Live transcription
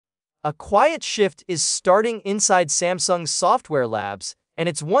A quiet shift is starting inside Samsung's software labs, and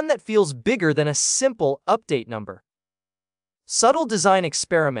it's one that feels bigger than a simple update number. Subtle design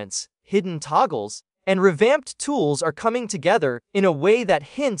experiments, hidden toggles, and revamped tools are coming together in a way that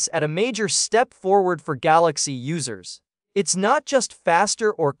hints at a major step forward for Galaxy users. It's not just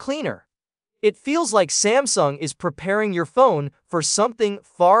faster or cleaner. It feels like Samsung is preparing your phone for something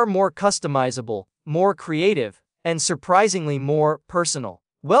far more customizable, more creative, and surprisingly more personal.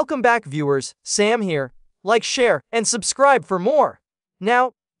 Welcome back, viewers. Sam here. Like, share, and subscribe for more.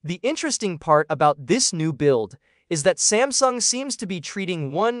 Now, the interesting part about this new build is that Samsung seems to be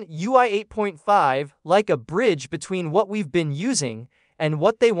treating One UI 8.5 like a bridge between what we've been using and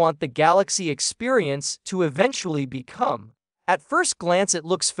what they want the Galaxy experience to eventually become. At first glance, it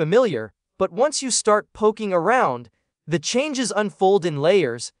looks familiar, but once you start poking around, the changes unfold in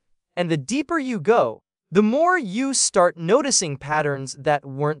layers, and the deeper you go, the more you start noticing patterns that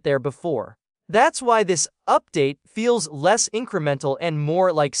weren't there before. That's why this update feels less incremental and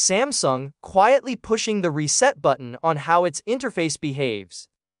more like Samsung quietly pushing the reset button on how its interface behaves.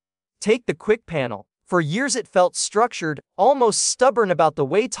 Take the quick panel. For years it felt structured, almost stubborn about the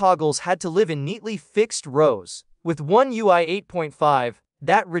way toggles had to live in neatly fixed rows. With One UI 8.5,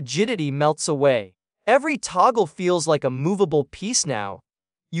 that rigidity melts away. Every toggle feels like a movable piece now.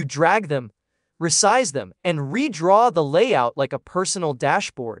 You drag them, resize them, and redraw the layout like a personal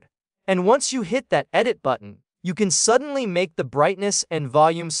dashboard. And once you hit that edit button, you can suddenly make the brightness and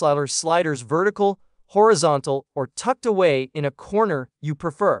volume sliders vertical, horizontal, or tucked away in a corner you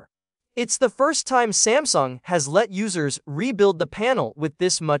prefer. It's the first time Samsung has let users rebuild the panel with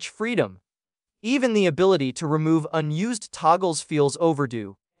this much freedom. Even the ability to remove unused toggles feels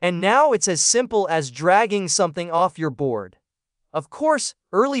overdue. And now it's as simple as dragging something off your board. Of course,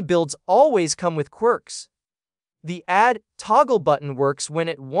 early builds always come with quirks. The Add Toggle button works when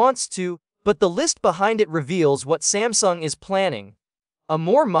it wants to, but the list behind it reveals what Samsung is planning. A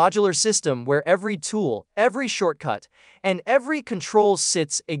more modular system where every tool, every shortcut, and every control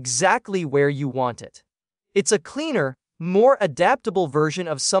sits exactly where you want it. It's a cleaner, more adaptable version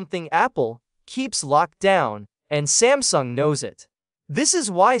of something Apple keeps locked down, and Samsung knows it. This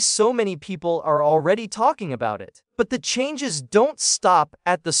is why so many people are already talking about it. But the changes don't stop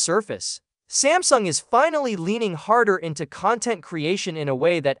at the surface. Samsung is finally leaning harder into content creation in a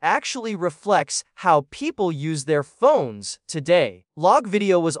way that actually reflects how people use their phones today. Log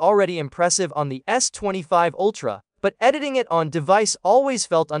video was already impressive on the S25 Ultra, but editing it on device always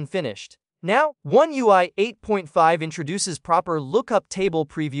felt unfinished. Now, One UI 8.5 introduces proper lookup table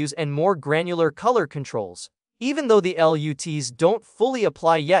previews and more granular color controls. Even though the LUTs don't fully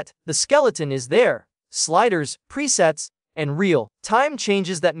apply yet, the skeleton is there. Sliders, presets, and real-time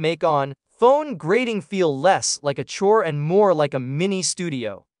changes that make on-phone grading feel less like a chore and more like a mini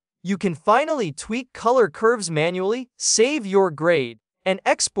studio. You can finally tweak color curves manually, save your grade, and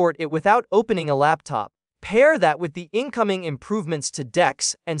export it without opening a laptop. Pair that with the incoming improvements to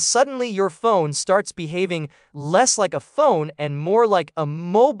DeX, and suddenly your phone starts behaving less like a phone and more like a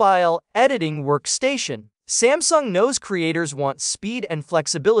mobile editing workstation. Samsung knows creators want speed and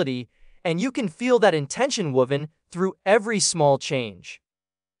flexibility, and you can feel that intention woven through every small change.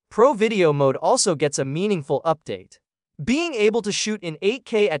 Pro Video mode also gets a meaningful update. Being able to shoot in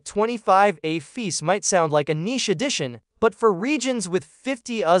 8K at 25 fps might sound like a niche addition, but for regions with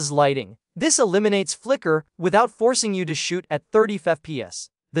 50 Uz lighting, this eliminates flicker without forcing you to shoot at 30 fps.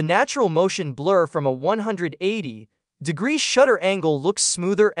 The natural motion blur from a 180-degree shutter angle looks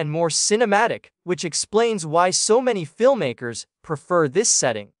smoother and more cinematic, which explains why so many filmmakers prefer this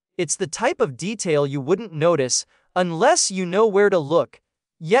setting. It's the type of detail you wouldn't notice unless you know where to look,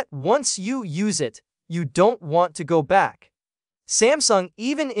 yet once you use it, you don't want to go back. Samsung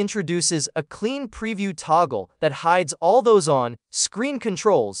even introduces a clean preview toggle that hides all those on-screen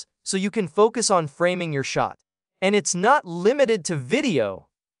controls so you can focus on framing your shot. And it's not limited to video.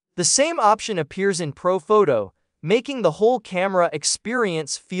 The same option appears in Pro Photo, making the whole camera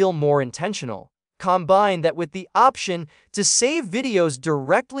experience feel more intentional. Combine that with the option to save videos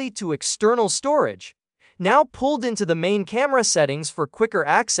directly to external storage, now pulled into the main camera settings for quicker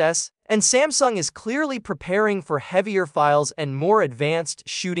access, and Samsung is clearly preparing for heavier files and more advanced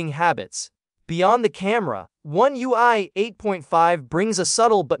shooting habits. Beyond the camera, One UI 8.5 brings a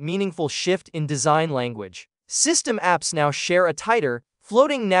subtle but meaningful shift in design language. System apps now share a tighter,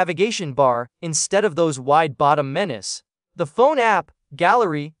 floating navigation bar instead of those wide-bottom menus. The phone app,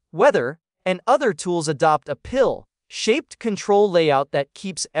 gallery, weather, and other tools adopt a pill-shaped control layout that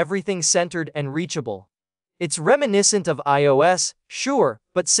keeps everything centered and reachable. It's reminiscent of iOS, sure,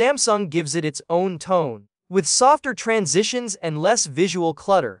 but Samsung gives it its own tone, with softer transitions and less visual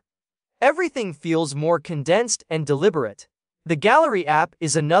clutter. Everything feels more condensed and deliberate. The Gallery app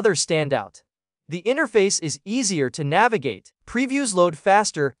is another standout. The interface is easier to navigate, previews load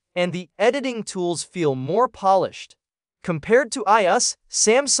faster, and the editing tools feel more polished. Compared to iOS,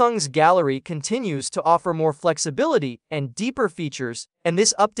 Samsung's Gallery continues to offer more flexibility and deeper features, and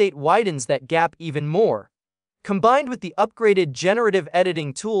this update widens that gap even more. Combined with the upgraded generative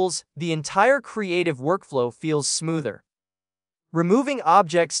editing tools, the entire creative workflow feels smoother. Removing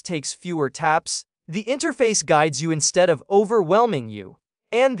objects takes fewer taps, the interface guides you instead of overwhelming you,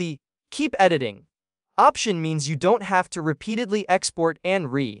 and the Keep Editing option means you don't have to repeatedly export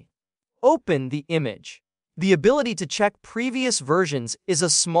and re-open the image. The ability to check previous versions is a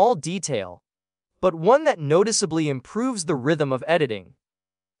small detail, but one that noticeably improves the rhythm of editing.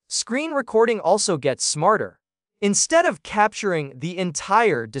 Screen recording also gets smarter. Instead of capturing the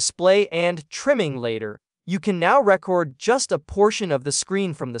entire display and trimming later, you can now record just a portion of the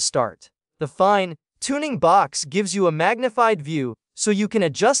screen from the start. The fine-tuning box gives you a magnified view so you can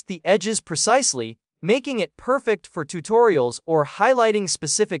adjust the edges precisely, making it perfect for tutorials or highlighting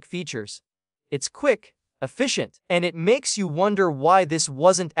specific features. It's quick, efficient, and it makes you wonder why this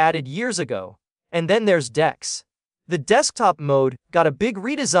wasn't added years ago. And then there's DeX. The desktop mode got a big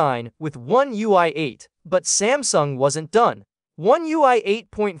redesign with One UI 8, but Samsung wasn't done. One UI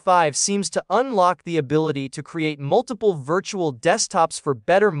 8.5 seems to unlock the ability to create multiple virtual desktops for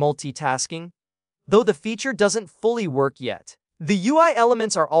better multitasking, though the feature doesn't fully work yet. The UI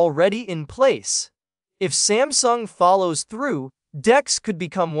elements are already in place. If Samsung follows through, DeX could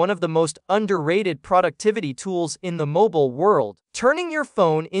become one of the most underrated productivity tools in the mobile world, turning your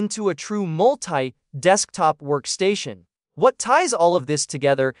phone into a true multi-desktop workstation. What ties all of this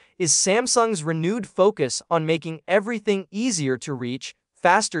together is Samsung's renewed focus on making everything easier to reach,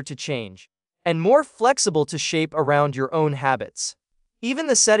 faster to change, and more flexible to shape around your own habits. Even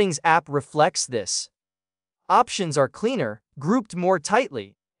the Settings app reflects this. Options are cleaner, grouped more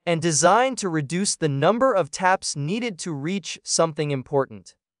tightly, and designed to reduce the number of taps needed to reach something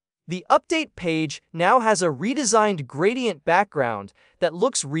important. The update page now has a redesigned gradient background that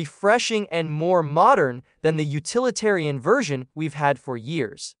looks refreshing and more modern than the utilitarian version we've had for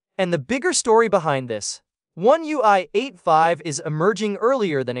years. And the bigger story behind this: One UI 8.5 is emerging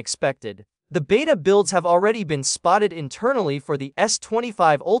earlier than expected. The beta builds have already been spotted internally for the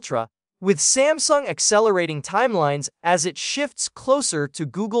S25 Ultra, with Samsung accelerating timelines as it shifts closer to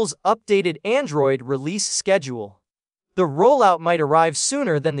Google's updated Android release schedule. The rollout might arrive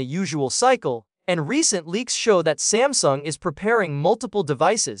sooner than the usual cycle, and recent leaks show that Samsung is preparing multiple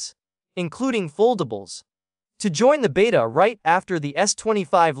devices, including foldables, to join the beta right after the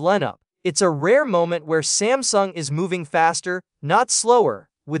S25 lineup. It's a rare moment where Samsung is moving faster, not slower,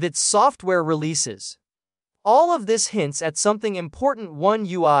 with its software releases. All of this hints at something important. One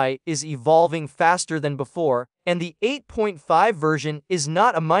UI is evolving faster than before, and the 8.5 version is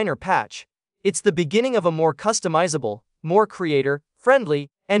not a minor patch. It's the beginning of a more customizable, more creator-friendly,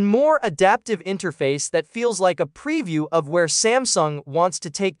 and more adaptive interface that feels like a preview of where Samsung wants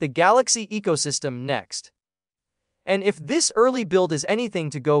to take the Galaxy ecosystem next. And if this early build is anything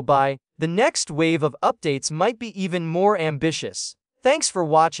to go by, the next wave of updates might be even more ambitious. Thanks for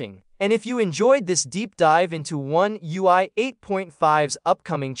watching, and if you enjoyed this deep dive into One UI 8.5's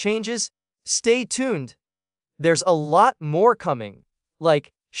upcoming changes, stay tuned. There's a lot more coming.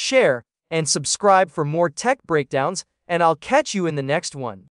 Like, share, and subscribe for more tech breakdowns, and I'll catch you in the next one.